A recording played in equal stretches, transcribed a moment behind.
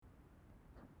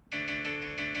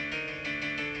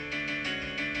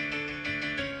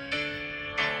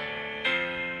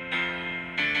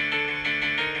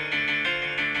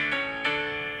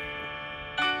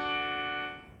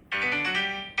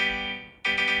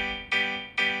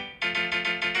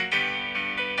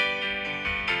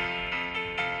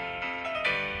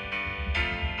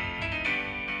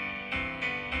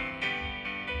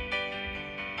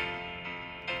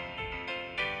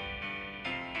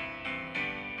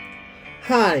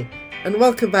Hi, and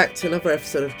welcome back to another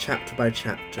episode of Chapter by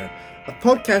Chapter, a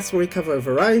podcast where we cover a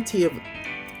variety of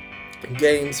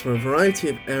games from a variety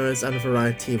of eras and a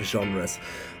variety of genres.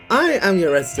 I am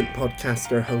your resident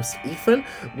podcaster host, Ethan.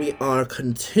 We are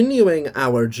continuing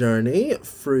our journey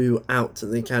throughout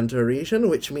the Kanto region,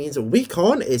 which means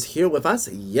Weekon is here with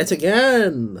us yet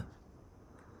again.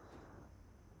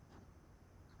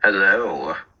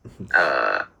 Hello.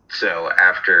 So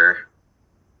after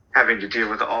having to deal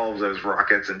with all of those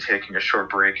rockets and taking a short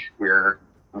break, we're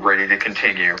ready to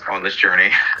continue on this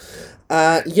journey.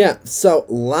 So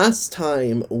last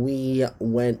time we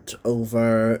went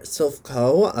over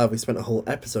Silphco, we spent a whole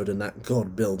episode in that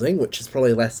god building, which is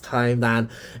probably less time than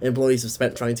employees have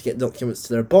spent trying to get documents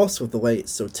to their boss with the way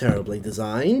it's so terribly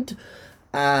designed.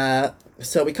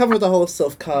 So we covered the whole of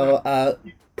Silphco.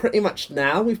 Pretty much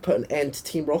now we've put an end to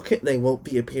Team Rocket. They won't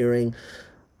be appearing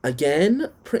again,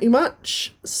 pretty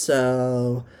much.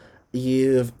 So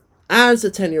you've, as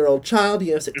a 10-year-old child,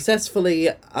 you have successfully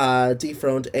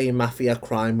dethroned a mafia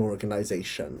crime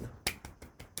organization.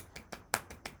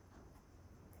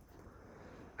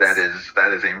 That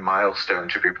is a milestone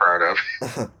to be proud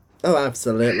of. Oh,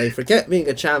 absolutely. Forget being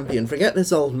a champion. Forget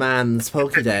this old man's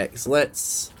Pokédex.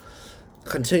 Let's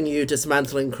continue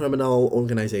dismantling criminal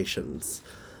organizations.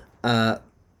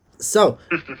 So,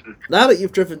 now that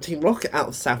you've driven Team Rocket out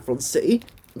of Saffron City,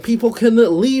 people can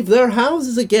leave their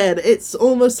houses again. It's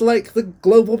almost like the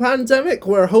global pandemic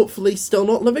we're hopefully still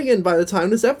not living in by the time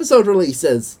this episode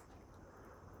releases.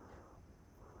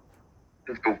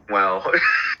 Well,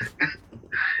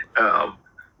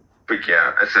 but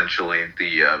yeah, essentially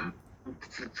the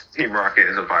Team Rocket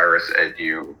is a virus, and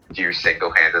you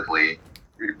single-handedly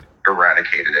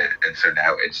eradicated it, and so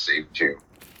now it's safe to.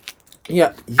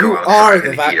 Yeah, you are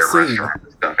the vaccine.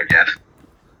 Stuff again.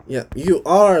 Yeah, you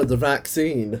are the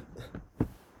vaccine.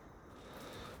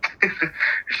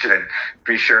 Should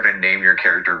be sure to name your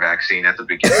character Vaccine at the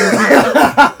beginning.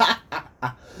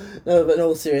 No, but in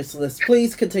all seriousness,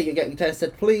 please continue getting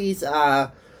tested. Please,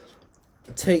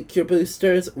 take your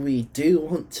boosters. We do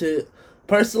want to...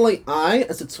 Personally, I,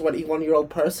 as a 21-year-old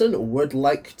person, would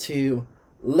like to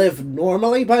live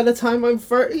normally by the time I'm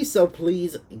 30, so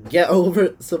please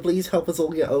please help us all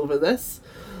get over this.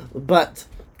 But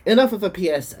enough of a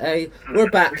PSA. We're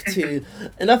back to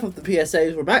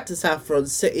Saffron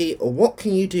City. What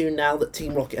can you do now that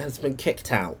Team Rocket has been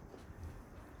kicked out?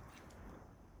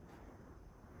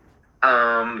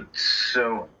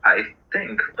 So I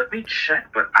think, let me check,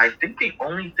 but I think the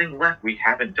only thing left we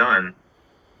haven't done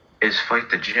is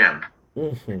fight the gym.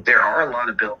 Mm-hmm. There are a lot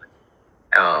of buildings.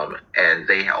 And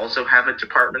they also have a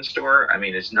department store. I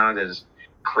mean, it's not as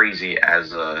crazy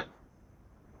as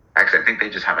actually, I think they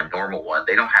just have a normal one.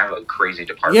 They don't have a crazy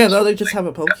department store. Yeah, no, they just have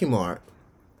a Pokemart.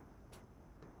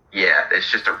 Yeah, it's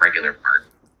just a regular part.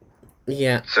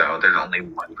 Yeah. So there's only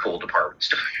one cool department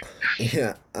store.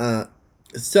 Yeah.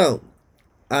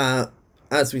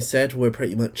 As we said, we're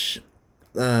pretty much...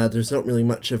 there's not really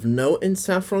much of note in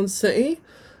Saffron City.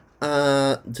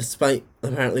 Despite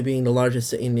apparently being the largest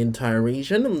city in the entire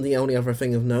region. And the only other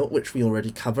thing of note, which we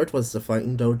already covered, was the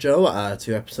fighting dojo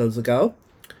 2 episodes ago.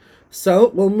 So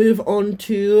we'll move on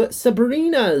to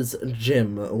Sabrina's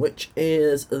gym, which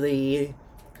is the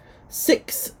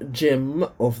 6th gym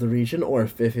of the region, or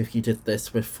 5th if you did this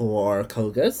before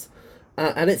Koga's.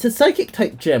 And it's a psychic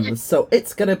type gym, so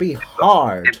it's gonna be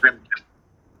hard.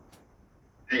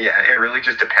 It really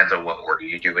just depends on what order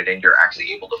you do it in. You're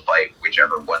actually able to fight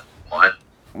whichever one you want.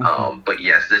 Mm-hmm. But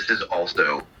yes, this is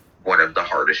also one of the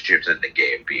hardest gyms in the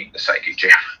game, being the Psychic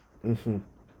Gym. Mm-hmm.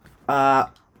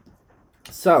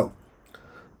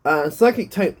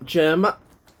 Psychic type gym,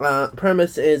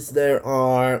 premise is there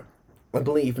are, I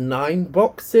believe, 9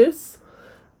 boxes,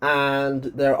 and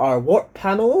there are warp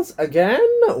panels, again,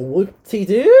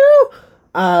 whoop-de-doo,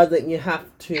 that you have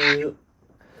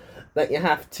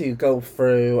to go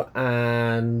through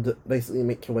and basically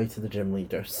make your way to the gym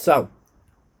leader. So,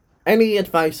 any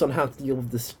advice on how to deal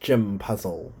with this gym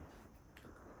puzzle?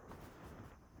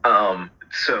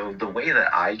 So the way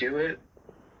that I do it,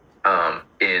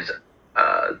 is,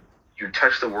 you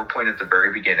touch the warp point at the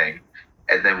very beginning,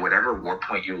 and then whatever warp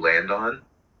point you land on,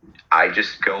 I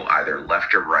just go either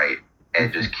left or right,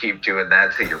 and just keep doing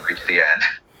that till you reach the end.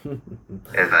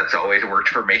 And that's always worked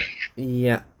for me.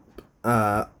 Yeah.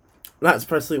 That's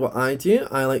personally what I do.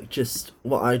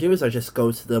 What I do is I just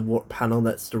go to the warp panel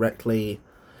that's directly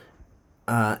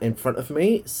in front of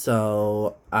me.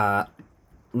 So,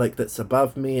 that's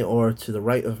above me or to the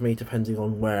right of me, depending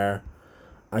on where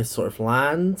I sort of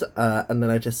land. And then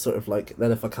I just sort of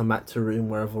then if I come back to a room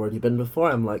where I've already been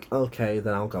before, I'm like, okay,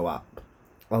 then I'll go up.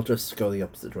 I'll just go the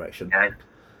opposite direction.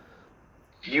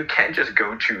 you can just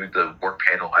go to the work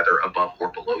panel either above or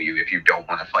below you if you don't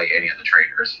want to fight any of the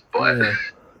trainers. But Yeah.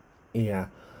 Yeah.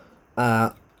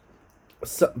 Uh,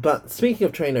 but speaking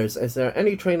of trainers, is there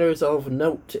any trainers of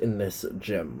note in this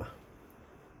gym?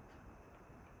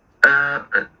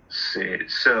 let's see.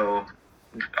 So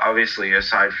obviously,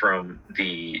 aside from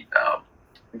the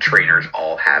trainers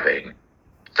all having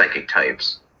psychic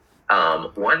types,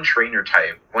 one trainer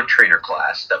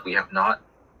class that we have not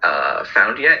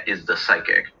found yet is the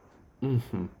psychic.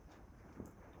 Mm-hmm.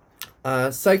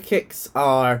 Psychics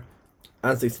are,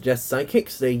 as they suggest,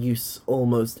 psychics. They use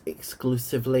almost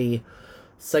exclusively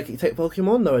psychic type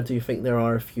Pokemon, though I do think there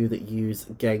are a few that use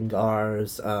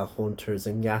Gengars, Haunters,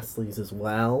 and Ghastlies as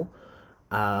well.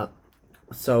 Uh,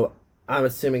 so I'm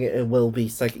assuming it will be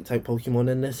psychic type Pokemon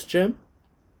in this gym.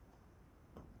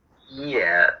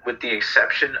 Yeah, with the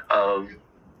exception of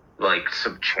like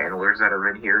some channelers that are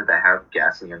in here that have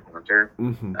Ghastly and Haunter.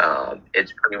 Mm-hmm.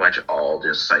 It's pretty much all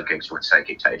just psychics with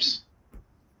psychic types.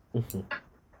 Mm-hmm.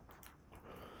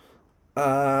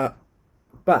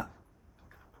 But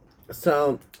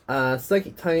so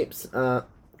psychic types.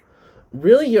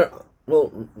 Really,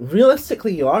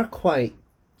 realistically, you are quite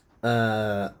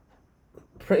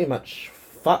pretty much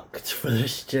fucked for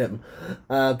this gym,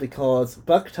 because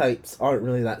bug types aren't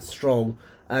really that strong.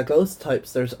 Ghost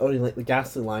types, there's only like the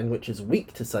Ghastly line, which is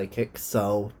weak to psychics.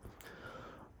 So,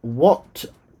 what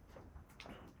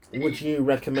would you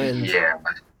recommend? Yeah.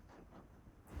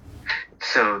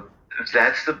 So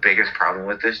that's the biggest problem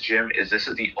with this gym is this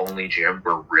is the only gym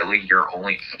where really your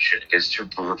only option is to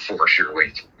brute force your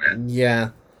way through it. Yeah.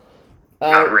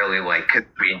 Not really like, I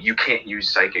mean, you can't use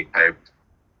psychic type,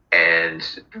 and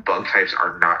bug types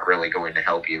are not really going to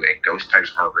help you, and ghost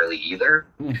types aren't really either.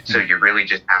 Mm-hmm. So you really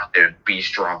just have to be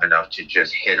strong enough to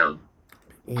just hit them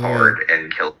hard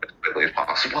and kill them as quickly as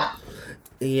possible.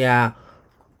 Yeah.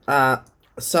 But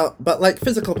like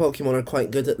physical Pokemon are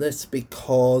quite good at this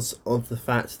because of the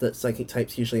fact that psychic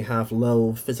types usually have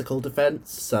low physical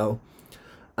defense. So,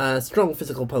 strong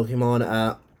physical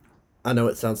Pokemon. I know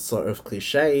it sounds sort of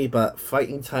cliche, but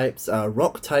fighting types,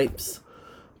 rock types,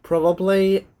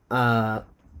 probably.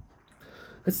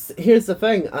 Here's the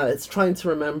thing. It's trying to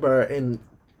remember in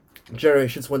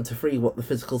Generations 1 to 3 what the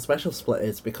physical special split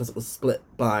is because it was split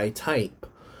by type.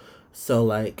 So,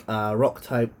 like, rock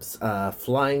types,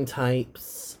 flying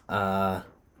types, trying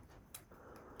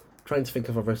to think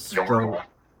of other strong...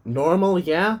 Normal,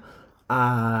 yeah.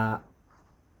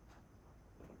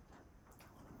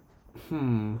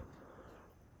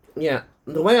 Yeah,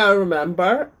 the way I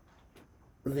remember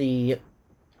the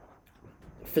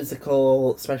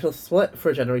physical special split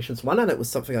for Generations 1, and it was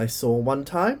something I saw one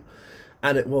time,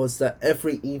 and it was that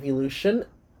every evolution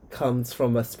comes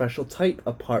from a special type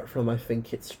apart from, I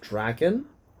think it's Dragon.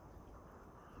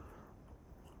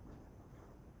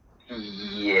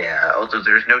 Yeah, although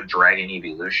there's no Dragon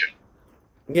evolution.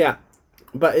 Yeah,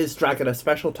 but is Dragon a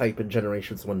special type in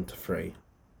Generations 1 to 3?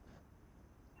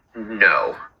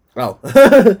 No. Oh.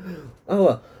 Oh,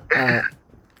 well.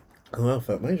 Well,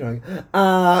 fuck my Dragon.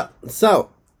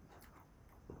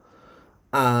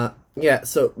 Yeah,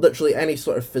 so literally any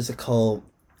sort of physical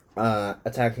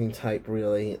attacking type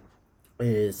really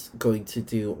is going to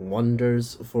do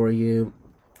wonders for you.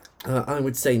 I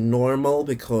would say normal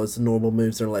because normal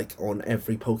moves are like on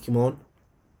every Pokemon.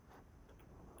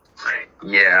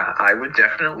 Yeah, I would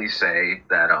definitely say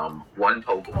that one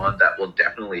Pokemon that will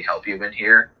definitely help you in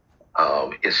here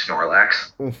is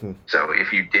Snorlax. Mm-hmm. So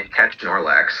if you did catch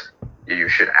Snorlax, you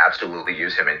should absolutely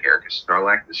use him in here because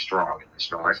Snorlax is strong and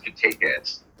Snorlax can take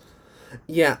hits.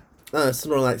 Yeah,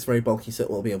 Snorlax very bulky, so it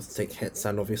will be able to take hits,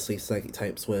 and obviously psychic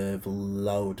types with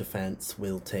low defense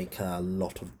will take a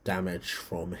lot of damage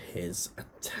from his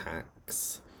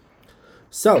attacks.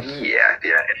 So yeah.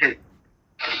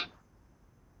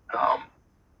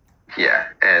 Yeah,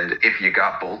 and if you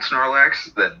got both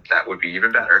Snorlax, then that would be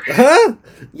even better.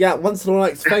 Yeah, one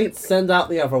Snorlax faints, send out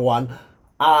the other one.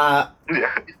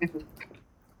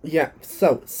 Yeah,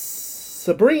 so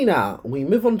Sabrina. We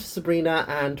move on to Sabrina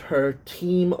and her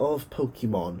team of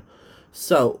Pokemon.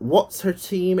 So, what's her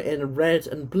team in red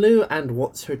and blue, and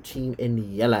what's her team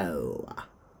in yellow?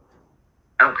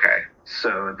 Okay,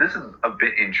 so this is a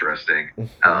bit interesting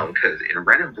because in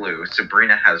red and blue,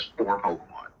 Sabrina has 4 Pokemon.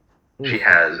 She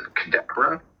has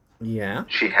Kadabra. Yeah.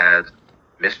 She has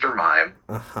Mr. Mime.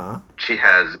 She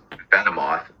has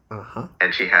Venomoth.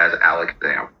 And she has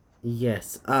Alakazam.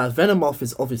 Yes. Venomoth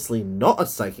is obviously not a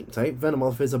psychic type.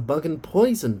 Venomoth is a bug and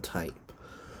poison type.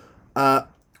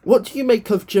 What do you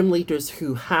make of gym leaders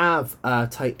who have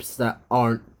types that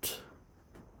aren't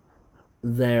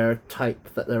their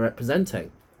type that they're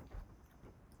representing?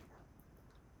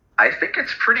 I think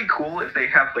it's pretty cool if they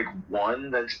have like one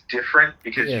that's different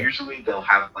because Yeah. usually they'll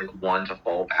have like one to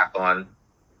fall back on.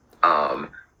 Um,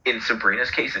 in Sabrina's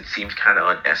case, it seems kind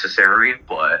of unnecessary,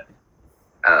 but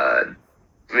uh,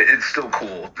 it's still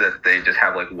cool that they just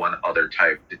have like one other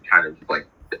type to kind of like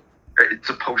it's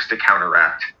supposed to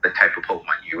counteract the type of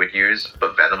Pokemon you would use,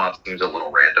 but Venomoth seems a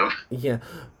little random. Yeah.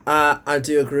 I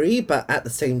do agree, but at the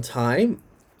same time,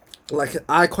 like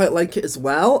I quite like it as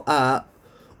well.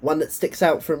 One that sticks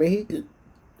out for me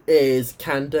is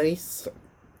Candice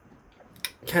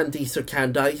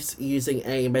using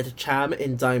a Medicham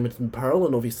in Diamond and Pearl,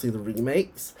 and obviously the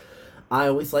remakes. I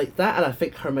always like that, and I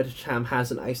think her Medicham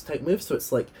has an Ice type move, so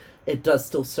it's like it does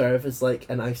still serve as like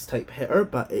an Ice type hitter,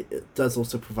 but it does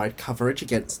also provide coverage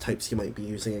against types you might be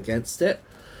using against it.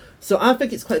 So I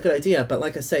think it's quite a good idea, but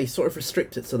like I say, sort of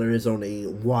restrict it so there is only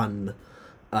one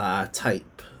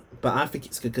type. But I think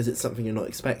it's good because it's something you're not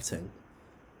expecting.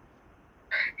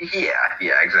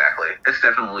 Yeah, exactly. It's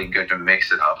definitely good to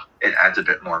mix it up. It adds a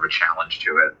bit more of a challenge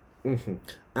to it. Mm-hmm.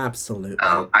 Absolutely.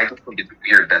 I just think it's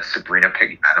weird that Sabrina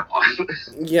picked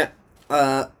Venomoth. Yeah.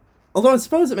 Uh, Although I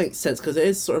suppose it makes sense because it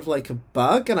is sort of like a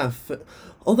bug, and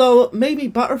although maybe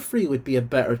Butterfree would be a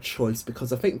better choice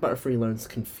because I think Butterfree learns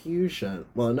Confusion.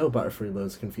 Well, I know Butterfree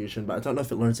learns Confusion, but I don't know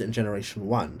if it learns it in Generation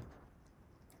One.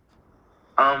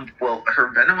 Well,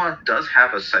 her Venomoth does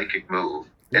have a psychic move.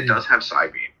 It Yeah. does have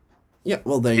Psybeam. Yeah.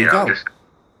 Well, there You you know, go. just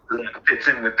that fits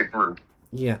in with the group.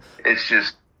 Yeah. It's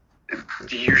just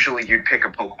usually you'd pick a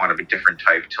Pokemon of a different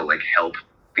type to like help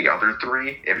the other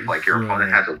three if like your opponent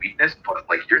Yeah. has a weakness, but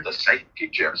like you're the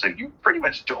psychic gym, so you pretty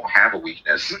much don't have a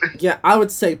weakness. Yeah, I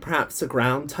would say perhaps a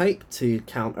ground type to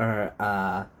counter.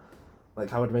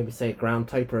 Like I would maybe say a ground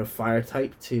type or a fire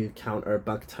type to counter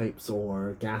bug types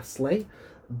or ghastly,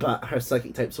 but her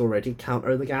psychic types already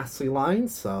counter the ghastly line.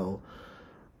 So,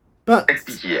 but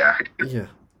Yeah. yeah.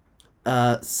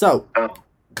 So Oh,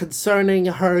 concerning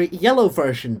her yellow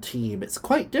version team, it's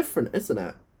quite different, isn't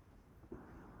it?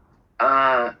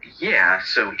 yeah.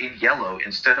 So in yellow,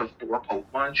 instead of four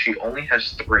Pokemon, she only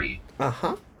has three. Uh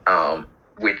huh. Um,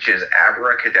 which is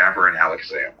Abra, Kadabra, and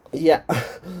Alakazam.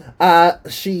 Yeah.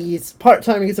 She's part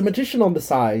timing as a magician on the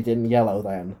side in yellow.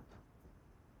 Then.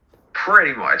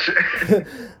 Pretty much.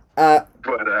 uh.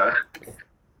 But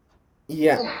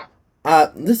Yeah.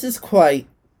 This is quite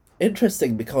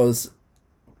interesting because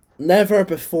never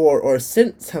before or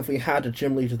since have we had a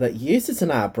gym leader that uses an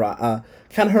Abra.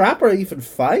 Can her Abra even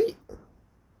fight?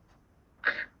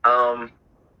 um,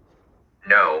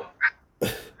 no.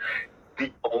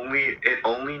 It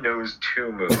only knows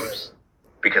two moves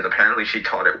because apparently she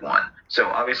taught it one. So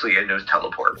obviously it knows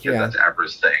teleport because Yeah. that's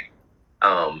Abra's thing.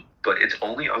 But its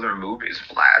only other move is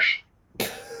Flash.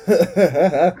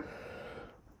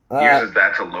 Uses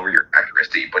that to lower your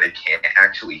accuracy, but it can't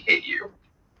actually hit you.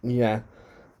 Yeah.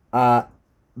 Uh,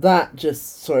 that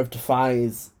just sort of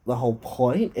defies the whole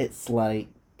point. It's like,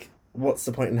 what's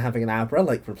the point in having an Abra?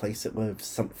 Like, replace it with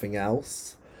something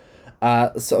else.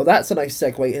 So that's a nice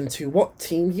segue into what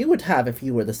team you would have if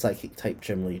you were the Psychic type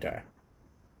gym leader.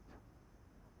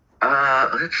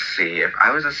 Let's see. If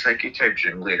I was a psychic type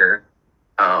gym leader,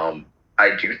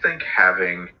 I do think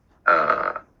having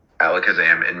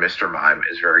Alakazam and Mr. Mime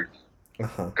is very Uh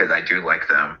huh. because I do like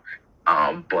them.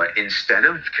 But instead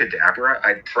of Kadabra,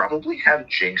 I'd probably have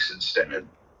Jinx instead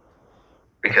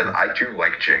because Uh-huh. I do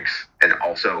like Jinx, and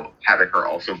also having her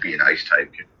also be an Ice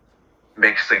type can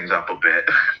mix things up a bit.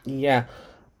 Yeah,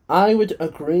 I would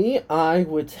agree. I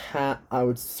would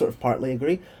sort of partly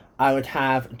agree. I would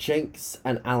have Jinx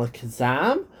and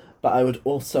Alakazam, but I would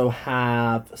also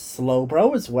have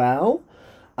Slowbro as well.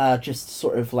 Just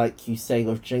sort of like you say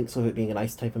with Jinx, with it being an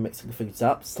ice type and mixing things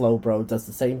up. Slowbro does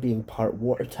the same, being part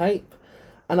water type.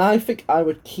 And I think I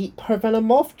would keep her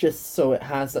Venomoth just so it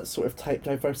has that sort of type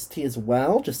diversity as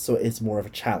well, just so it is more of a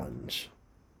challenge.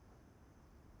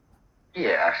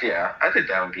 Yeah, I think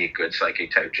that would be a good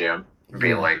psychic type gym. Be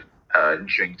Yeah, like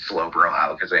Jinx, Slowbro,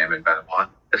 Alakazam, and Venomoth,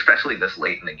 especially this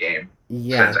late in the game.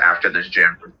 yeah, Since after this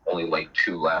gym, there's only like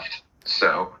two left,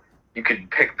 so you could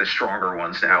pick the stronger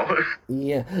ones now.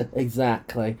 yeah,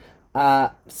 exactly.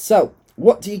 So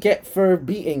what do you get for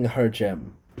beating her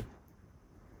gym?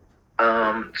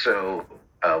 So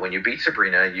when you beat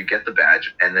Sabrina, you get the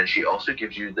badge, and then she also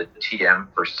gives you the TM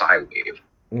for Psywave,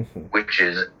 Mm-hmm. which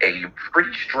is a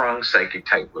pretty strong psychic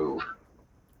type move.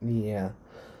 Yeah.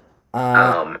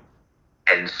 Uh, Um,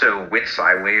 and so with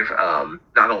Psywave,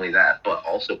 not only that, but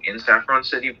also in Saffron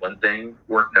City, one thing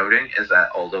worth noting is that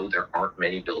although there aren't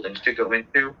many buildings to go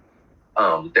into,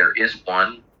 there is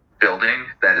one building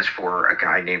that is for a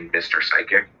guy named Mr.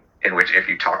 Psychic, in which if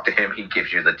you talk to him, he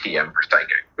gives you the TM for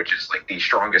Psychic, which is like the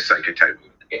strongest Psychic type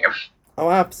move in the game. Oh,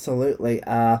 absolutely.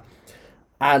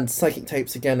 And psychic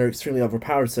types again are extremely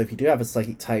overpowered. So if you do have a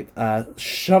psychic type,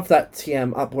 shove that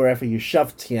TM up wherever you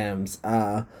shove TMs.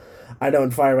 I know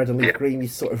in Fire Red and Leaf Yeah. Green you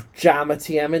sort of jam a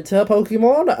TM into a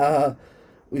Pokemon.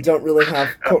 We don't really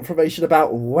have confirmation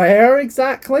about where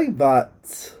exactly,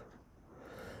 but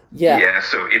yeah, Yeah,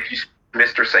 so if you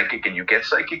Mr. Psychic and you get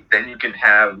Psychic, then you can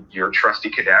have your trusty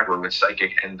Kadabra with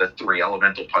Psychic and the 3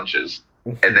 elemental punches,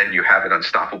 and then you have an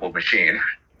unstoppable machine.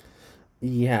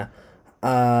 yeah.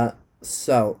 Uh,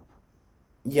 so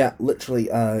yeah, literally.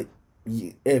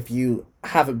 If you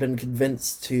haven't been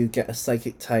convinced to get a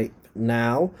psychic type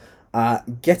now,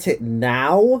 get it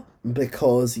now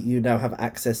because you now have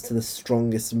access to the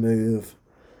strongest move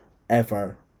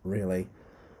ever. Really.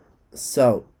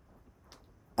 So,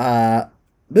 uh,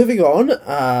 moving on.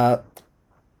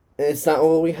 Is that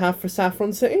all we have for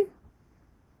Saffron City?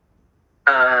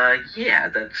 Yeah,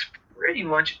 that's pretty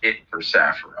much it for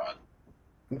Saffron.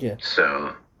 Yeah.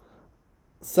 So,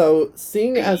 So,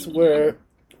 seeing as the we're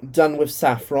done with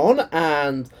Saffron,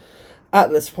 and at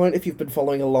this point, if you've been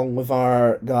following along with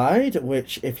our guide,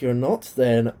 which if you're not,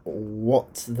 then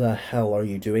what the hell are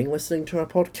you doing listening to our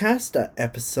podcast at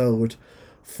episode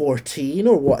 14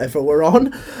 or whatever we're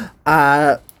on?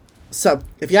 So,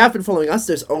 if you have been following us,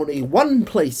 there's only one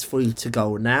place for you to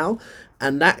go now,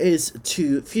 and that is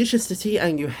to Fuchsia City,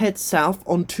 and you head south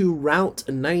onto Route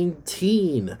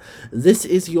 19. This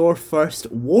is your first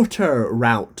water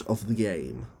route of the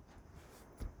game.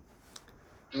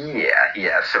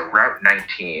 yeah. So Route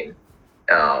 19,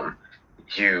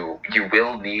 you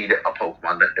will need a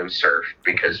Pokemon that knows Surf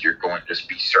because you're going to just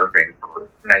be surfing for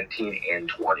 19 and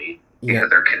 20 Yeah, because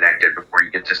they're connected. Before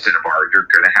you get to Cinnabar, you're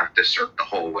going to have to surf the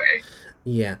whole way.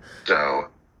 yeah, So,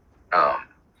 um,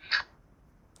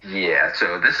 yeah.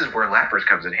 So this is where Lapras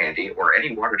comes in handy, or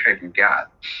any water type you've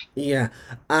got. yeah.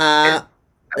 And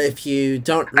If you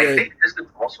don't I really, think this is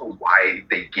also why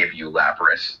they give you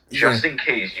Lapras, yeah, just in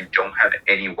case you don't have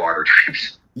any water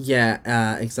types.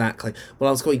 yeah, exactly. Well,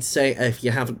 I was going to say, if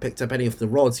you haven't picked up any of the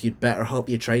rods, you'd better hope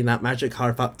you train that magic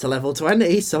harp up to level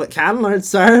 20 so it can learn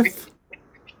surf.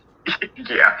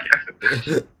 Yeah.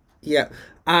 Yeah.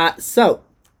 So,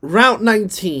 Route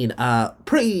 19,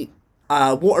 pretty,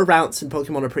 water routes in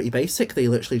Pokemon are pretty basic. They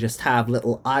literally just have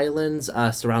little islands,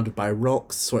 surrounded by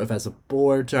rocks, sort of as a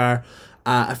border.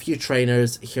 A few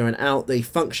trainers here and out. They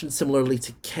function similarly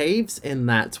to caves in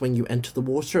that when you enter the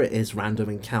water, it is random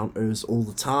encounters all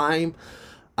the time.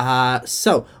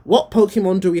 So, what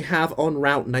Pokemon do we have on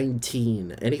Route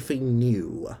 19? Anything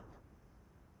new?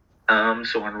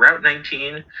 So on Route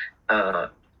 19,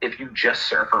 if you just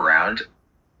surf around,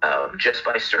 just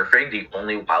by surfing, the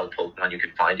only wild Pokemon you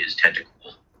can find is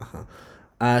Tentacool.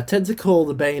 Tentacle,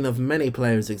 the bane of many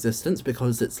players' existence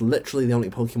because it's literally the only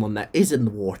Pokemon that is in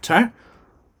the water.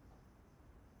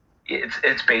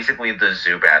 It's basically the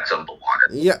Zubats of the water.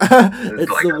 Yeah, It's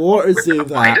it's like the water we're gonna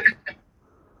find Zubat.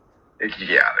 it.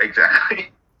 Yeah,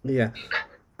 exactly. Yeah.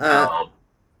 Uh, Um,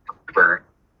 for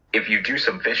if you do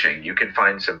some fishing, you can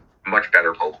find some much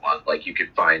better Pokemon. Like you can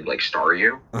find like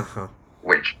Staryu, uh-huh.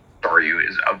 which Staryu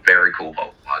is a very cool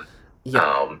Pokemon. Yeah.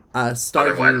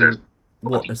 Otherwise, there's Staryu,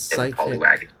 water and psychic.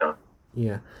 Poliwag and stuff.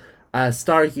 Yeah.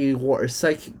 Staryu, water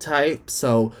psychic type,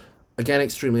 so again,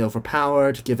 extremely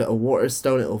overpowered. Give it a water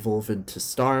stone, it'll evolve into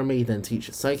Starmie, then teach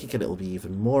it psychic, and it'll be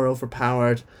even more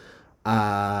overpowered.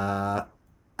 Uh,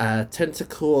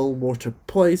 Tentacle, water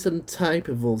poison type,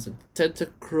 evolves into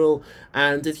Tentacruel.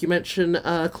 And did you mention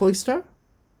Cloyster?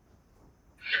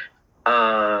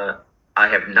 I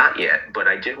have not yet, but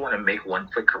I did want to make one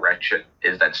quick correction: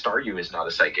 is that Staryu is not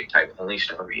a psychic type. Only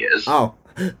Starmie is. Oh.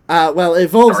 Well, it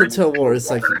evolves Staryu into a water is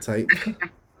water. psychic type.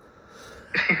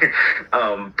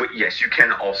 But yes, you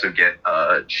can also get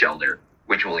Shelter,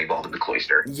 which will evolve into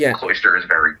Cloyster. Yeah. Cloyster is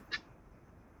very.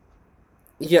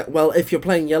 Yeah, well, if you're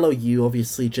playing yellow, you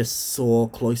obviously just saw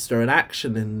Cloyster in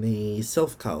action in the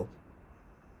Silph Co.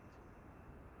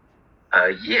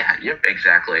 Yep,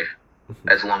 exactly.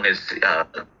 As long as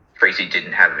Tracy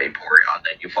didn't have Vaporeon,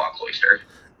 then you fought Cloyster.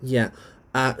 Yeah.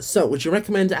 So, would you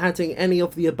recommend adding any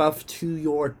of the above to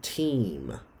your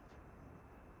team?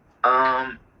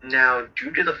 Now,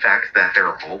 due to the fact that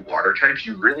they're all water types,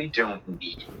 you really don't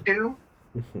need to.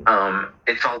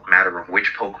 It's all a matter of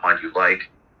which Pokemon you like.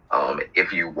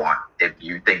 If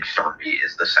you think Starmie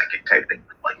is the psychic type that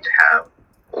you'd like to have,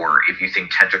 or if you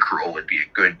think Tentacruel would be a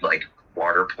good like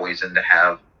water poison to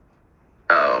have,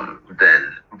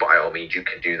 then by all means you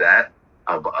can do that.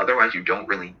 But otherwise, you don't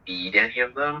really need any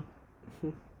of them.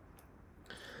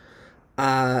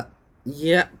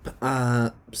 Yep.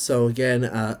 So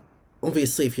again,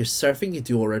 obviously, if you're surfing, you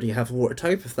do already have a water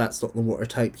type. If that's not the water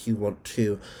type you want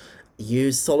to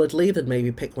use solidly, then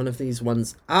maybe pick one of these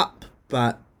ones up.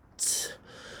 But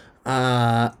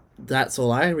uh, that's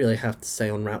all I really have to say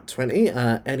on Route 20.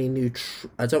 Any new?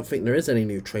 I don't think there is any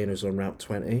new trainers on Route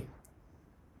 20.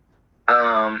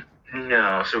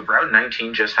 No. So Route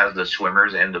 19 just has the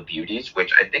swimmers and the beauties,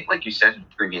 which I think, like you said in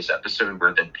the previous episode,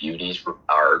 where the beauties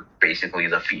are basically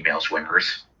the female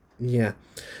swimmers. Yeah.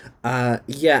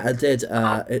 Yeah, I did.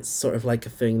 Um, It's sort of like a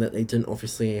thing that they didn't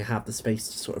obviously have the space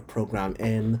to sort of program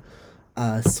in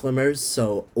swimmers,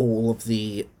 so all of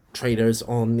the trainers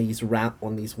on these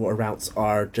water routes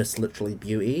are just literally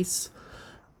beauties.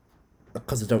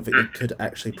 Because I don't think they could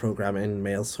actually program in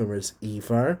male swimmers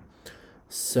either.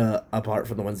 So apart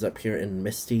from the ones that appear in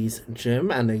Misty's gym,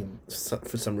 and they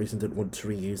for some reason didn't want to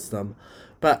reuse them.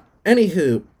 But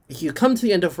anywho, you come to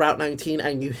the end of Route 19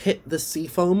 and you hit the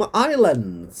Seafoam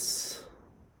Islands.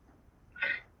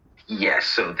 yes,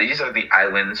 so these are the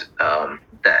islands.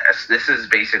 This is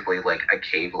basically like a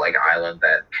cave-like island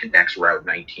that connects Route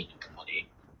 19 to 20,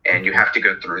 and you have to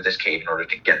go through this cave in order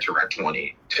to get to Route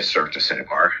 20 to surf to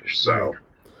Cinnabar. Yeah. So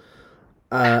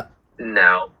Uh,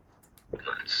 now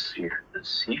let's see. The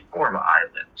Seaform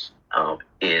Islands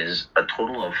is a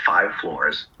total of 5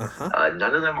 floors. uh-huh.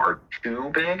 None of them are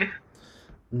too big.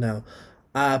 No.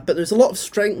 But there's a lot of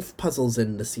strength puzzles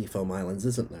in the Seafoam Islands,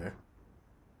 isn't there?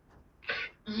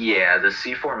 Yeah, the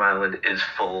Seaform Island is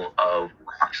full of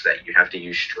rocks that you have to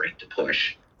use strength to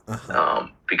push. Uh-huh.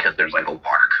 Because there's like a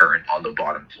water current on the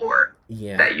bottom floor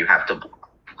Yeah. that you have to block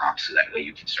rocks so that way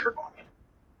you can surf on it.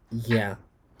 Yeah.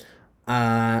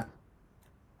 Uh,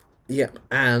 Yep,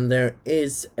 and there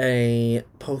is a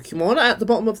Pokemon at the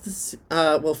bottom of the.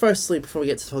 Well, firstly, before we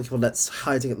get to the Pokemon that's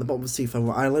hiding at the bottom of Seafoam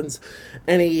Islands,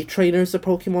 any trainers or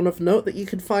Pokemon of note that you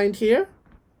can find here?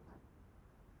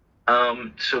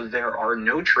 So there are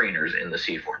no trainers in the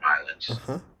Seaform Uh Islands.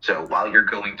 huh. So while you're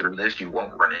going through this, you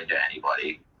won't run into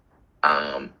anybody.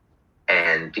 Um,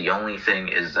 and the only thing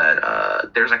is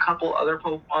that there's a couple other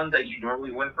Pokemon that you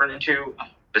normally wouldn't run into.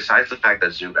 Besides the fact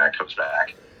that Zubat comes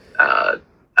back, uh,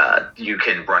 you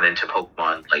can run into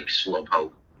Pokemon like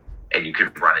Slowpoke, and you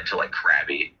can run into like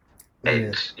Krabby, Yeah.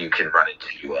 and you can run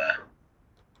into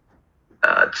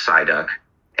Psyduck.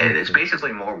 And it's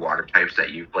basically more water types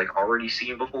that you've like already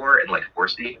seen before, and like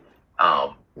Horsey.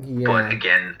 But Yeah.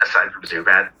 again, aside from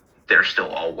Zubat, they're still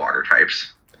all water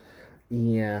types.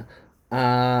 Yeah.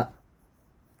 Uh.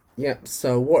 Yep.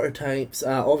 So water types.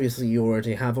 Obviously, you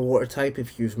already have a water type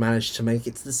if you've managed to make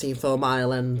it to the Seafoam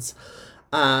Islands.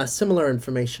 Similar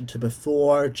information to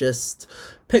before. Just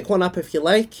pick one up if you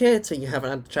like it, and you haven't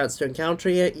had a chance to encounter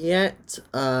it yet.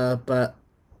 But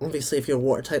obviously, if your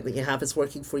water type that you have is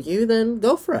working for you, then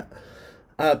go for it.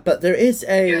 But there is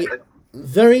Yeah, a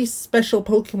very special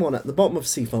Pokemon at the bottom of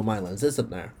Seafoam Islands, isn't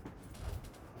there?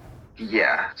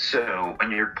 yeah. So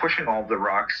when you're pushing all of the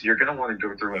rocks, you're gonna want to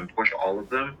go through and push all of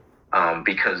them,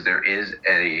 because there is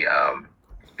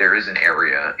an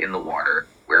area in the water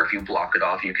where if you block it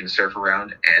off, you can surf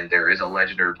around, and there is a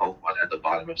legendary Pokemon at the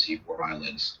bottom of Seaform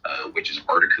Islands, which is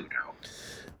Articuno.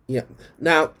 Yeah.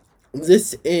 Now,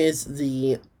 this is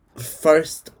the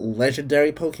first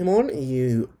legendary Pokemon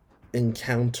you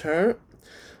encounter,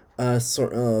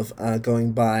 sort of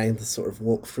going by the sort of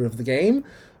walkthrough of the game.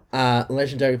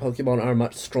 Legendary Pokemon are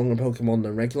much stronger Pokemon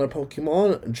than regular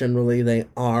Pokemon. Generally, they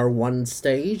are one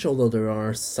stage, although there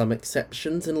are some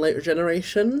exceptions in later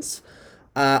generations.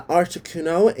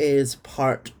 Articuno is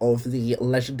part of the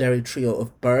legendary trio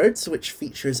of birds, which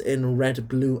features in red,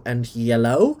 blue, and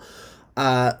yellow.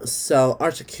 So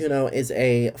Articuno is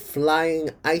a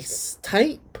flying ice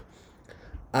type.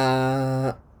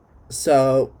 Uh,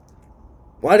 so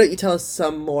why don't you tell us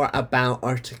some more about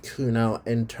Articuno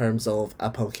in terms of a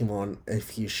Pokemon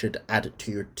if you should add it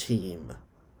to your team?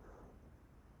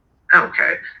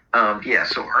 Okay. Yeah.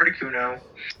 So Articuno,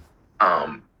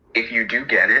 if you do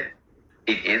get it,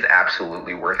 it is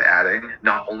absolutely worth adding.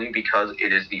 Not only because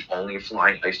it is the only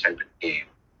flying ice type in the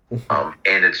game,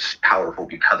 and it's powerful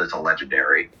because it's a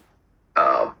legendary.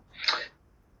 Um,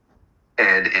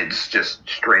 and it's just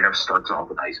straight up starts off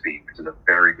with Ice Beam, which is a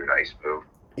very good ice move.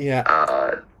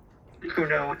 Yeah.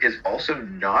 Kuno is also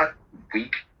not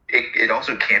weak. It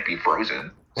also can't be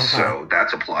frozen, Uh-huh. so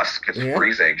that's a plus because Yeah.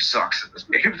 freezing sucks in this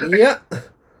game. Yeah.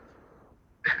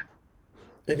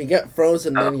 If you get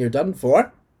frozen, then you're done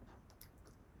for.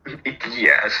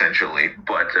 Yeah, essentially.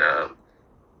 But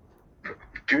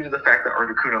due to the fact that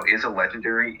Articuno is a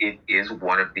legendary, it is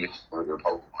one of the harder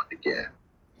Pokemon to get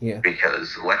Yeah.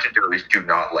 because legendaries do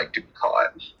not like to be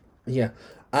caught. Yeah.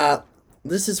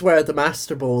 this is where the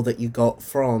Master Ball that you got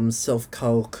from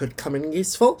Silphco could come in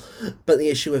useful, but the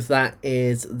issue with that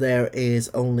is there is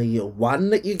only one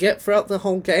that you get throughout the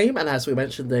whole game, and as we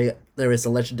mentioned, there is a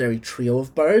legendary trio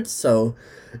of birds, so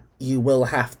you will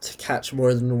have to catch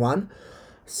more than one.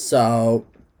 So,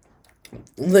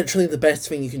 literally, the best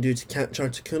thing you can do to catch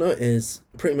Articuno is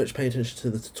pretty much pay attention to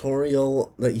the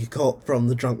tutorial that you got from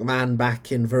the drunk man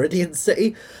back in Viridian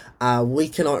City.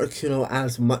 Weaken Articuno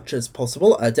as much as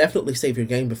possible. Definitely save your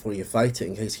game before you fight it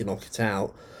in case you knock it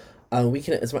out.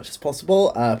 Weaken it as much as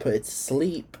possible. Put it to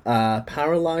sleep.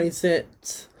 Paralyze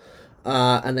it.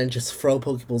 And then just throw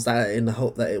Pokeballs at it in the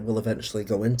hope that it will eventually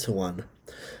go into one.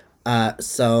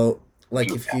 So,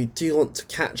 like, if you do want to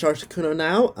catch Articuno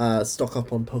now, stock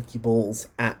up on Pokeballs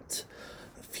at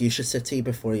Fuchsia City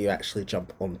before you actually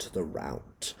jump onto the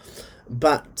route.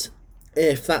 But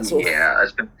if that's all... Yeah,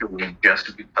 especially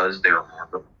just because there are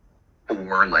 4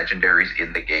 legendaries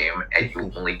in the game and you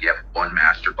only get one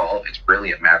Master Ball, it's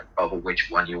really a matter of which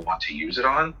one you want to use it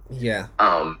on. Yeah.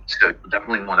 So you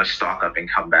definitely want to stock up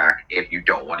and come back if you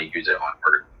don't want to use it on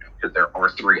Articuno, because there are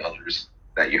 3 others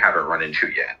that you haven't run into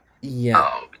yet.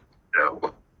 Yeah.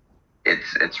 So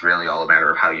it's really all a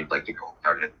matter of how you'd like to go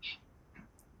about it.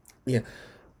 Yeah.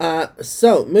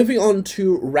 So, moving on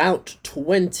to Route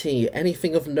 20.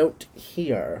 Anything of note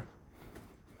here?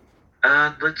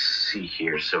 Let's see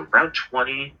here. So Route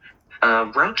 20,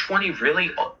 Route 20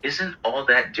 really isn't all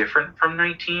that different from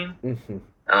 19.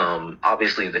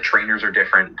 Obviously the trainers are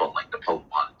different, but like the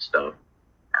Pokemon and stuff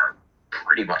are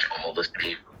pretty much all the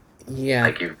same. Yeah.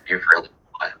 Like you've really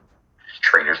got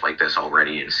trainers like this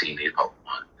already and seen these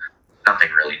Pokemon. Nothing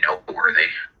really noteworthy.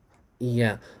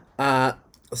 Yeah.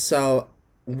 So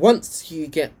once you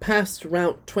get past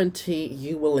Route 20,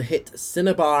 you will hit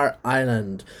Cinnabar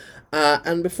Island.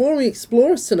 And before we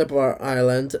explore Cinnabar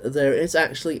Island, there is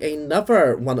actually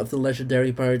another one of the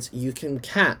legendary birds you can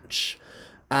catch.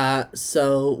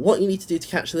 So what you need to do to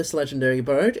catch this legendary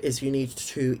bird is you need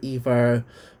to either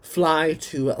fly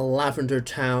to Lavender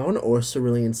Town or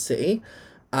Cerulean City.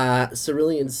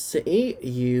 Cerulean City,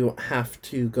 you have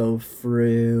to go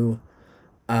through...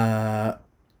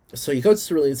 So you go to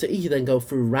Cerulean City, you then go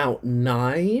through Route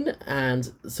 9,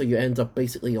 and so you end up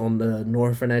basically on the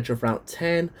northern edge of Route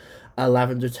 10.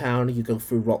 Lavender Town, you go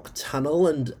through Rock Tunnel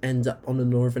and end up on the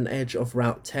northern edge of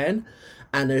Route 10.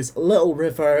 And there's a little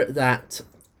river that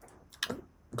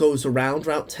goes around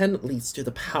Route 10 that leads to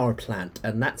the power plant,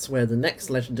 and that's where the next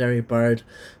legendary bird,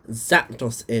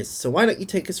 Zapdos, is. So why don't you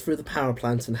take us through the power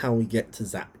plant and how we get to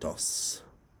Zapdos?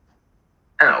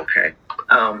 Okay.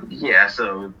 Yeah,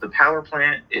 so the power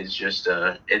plant is just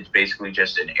it's basically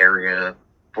just an area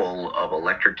full of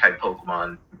electric type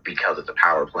Pokemon because it's a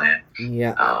power plant.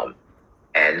 Yeah.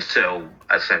 And so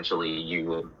essentially you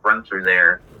will run through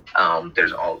there.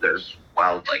 There's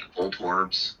wild like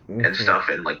Voltorbs and stuff,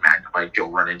 and like Magnemite you'll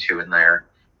run into in there.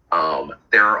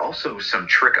 There are also some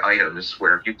trick items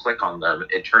where if you click on them,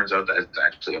 it turns out that it's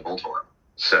actually a Voltorb.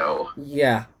 So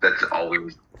yeah, that's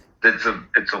always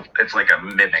it's like a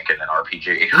mimic in an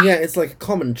RPG. Yeah, it's like a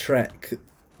common trick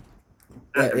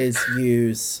that is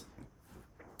used.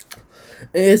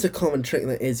 It is a common trick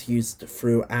that is used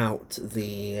throughout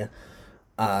the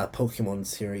Pokemon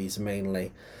series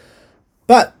mainly.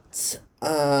 But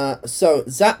so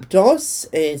Zapdos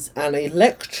is an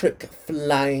electric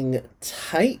flying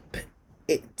type.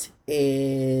 It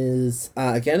is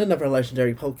again another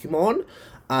legendary Pokemon,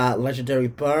 legendary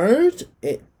bird.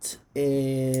 It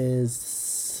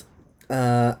is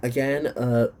again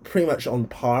pretty much on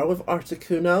par with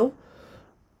Articuno.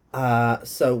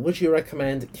 So would you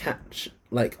recommend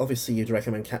obviously you'd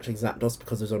recommend catching Zapdos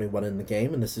because there's only one in the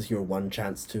game and this is your one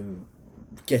chance to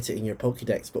get it in your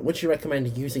Pokédex, but would you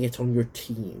recommend using it on your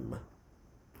team?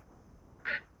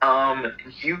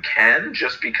 You can,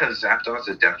 just because Zapdos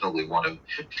is definitely one of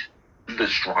the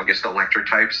strongest electric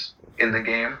types in the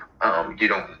game. You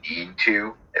don't need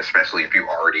to, especially if you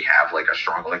already have like a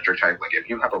strong electric type. Like if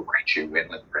you have a Raichu in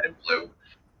like red and blue,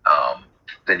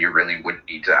 then you really wouldn't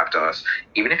need Zapdos.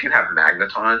 Even if you have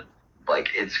Magneton, like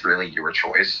it's really your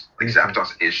choice. Like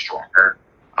Zapdos is stronger.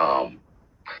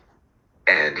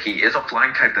 And he is a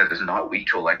flying type that is not weak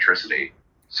to electricity,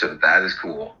 so that is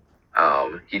cool.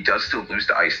 He does still lose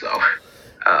to ice though.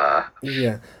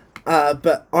 Yeah.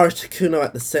 But Articuno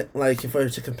at the set, like if we were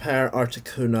to compare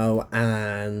Articuno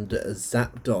and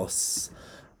Zapdos,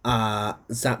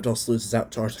 Zapdos loses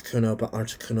out to Articuno, but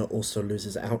Articuno also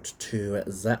loses out to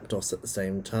Zapdos at the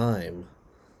same time.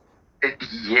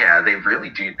 Yeah, they really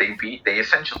do. They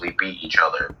essentially beat each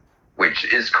other, which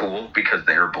is cool because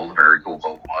they are both very cool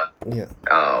Pokemon.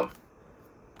 Yeah.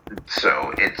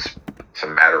 So it's It's a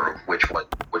matter of which one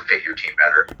would fit your team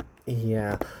better.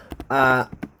 Yeah.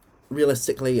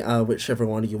 Realistically, whichever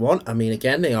one you want. I mean,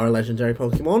 again, they are legendary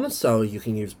Pokemon, so you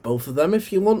can use both of them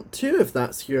if you want to, if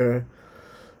that's your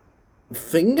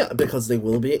thing, because they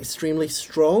will be extremely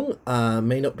strong.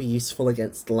 May not be useful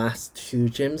against the last two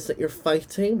gyms that you're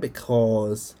fighting,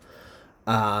 because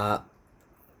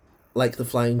like the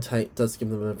flying type does give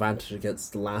them an advantage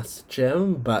against the last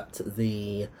gym, but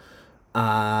the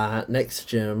next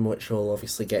gym, which we'll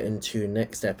obviously get into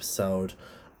next episode,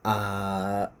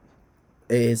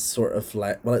 is sort of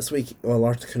like, well, it's weak. Well,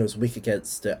 Articuno's weak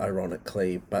against it,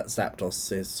 ironically, but Zapdos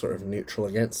is sort of neutral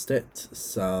against it.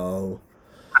 So,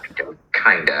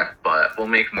 Kinda, but we'll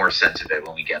make more sense of it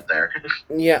when we get there.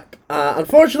 yep.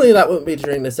 Unfortunately, that won't be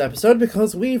during this episode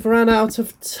because we've run out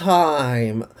of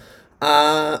time.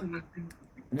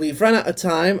 We've run out of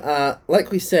time. Like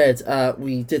we said,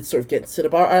 we did sort of get to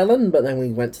Cinnabar Island, but then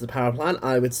we went to the power plant.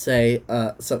 I would say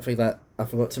something that I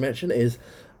forgot to mention is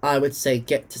I would say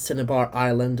get to Cinnabar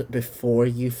Island before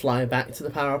you fly back to the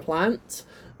power plant,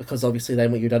 because obviously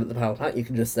then when you're done at the power plant, you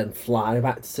can just then fly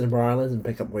back to Cinnabar Island and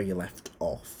pick up where you left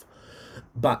off.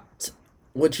 But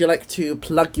would you like to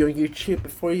plug your YouTube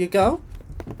before you go?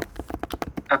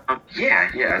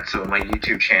 Yeah. So my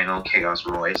YouTube channel, Chaos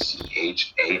Roy,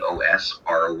 ChaosRoy,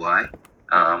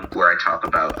 where I talk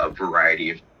about a variety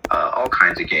of all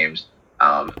kinds of games.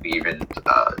 We even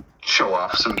show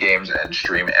off some games and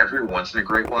stream every once in a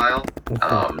great while.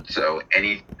 So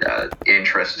any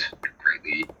interest would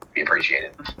greatly be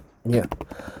appreciated. Yeah.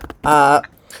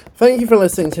 Thank you for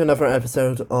listening to another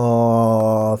episode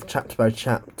of Chapter by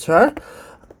Chapter.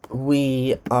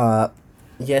 We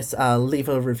leave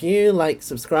a review, like,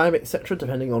 subscribe, etc.,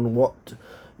 depending on what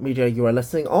media you are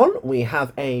listening on. We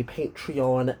have a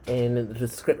Patreon in the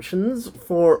descriptions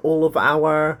for all of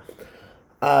our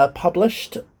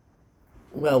published,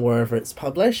 well, wherever it's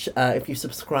published. If you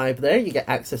subscribe there, you get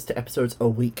access to episodes a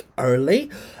week early,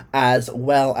 as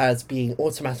well as being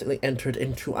automatically entered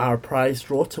into our prize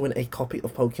draw to win a copy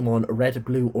of Pokemon Red,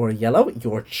 Blue, or Yellow,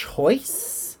 your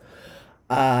choice.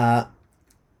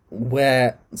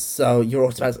 So you're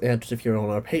automatically entered if you're on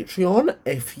our Patreon.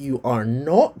 If you are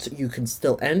not, you can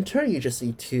still enter. You just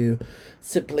need to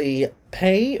simply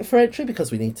pay for entry, because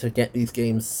we need to get these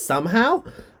games somehow.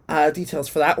 Details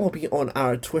for that will be on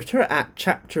our Twitter at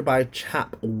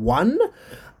chapterbychap1.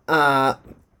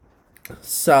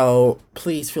 So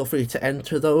please feel free to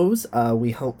enter those.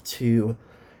 We hope to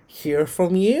hear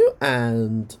from you,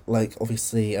 and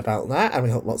obviously about that, and we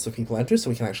hope lots of people enter so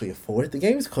we can actually afford the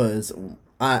games, because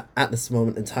at this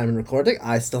moment in time in recording,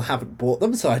 I still haven't bought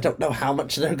them, so I don't know how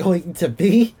much they're going to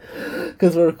be,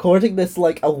 because we're recording this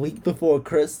a week before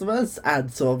Christmas, and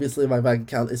so obviously my bank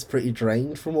account is pretty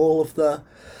drained from all of the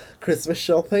Christmas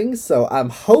shopping, so I'm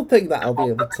hoping that I'll be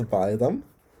able to buy them.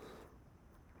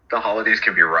 The holidays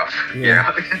can be rough.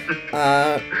 Yeah.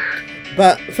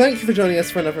 But thank you for joining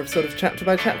us for another episode of Chapter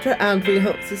by Chapter, and we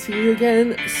hope to see you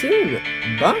again soon.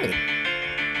 Bye.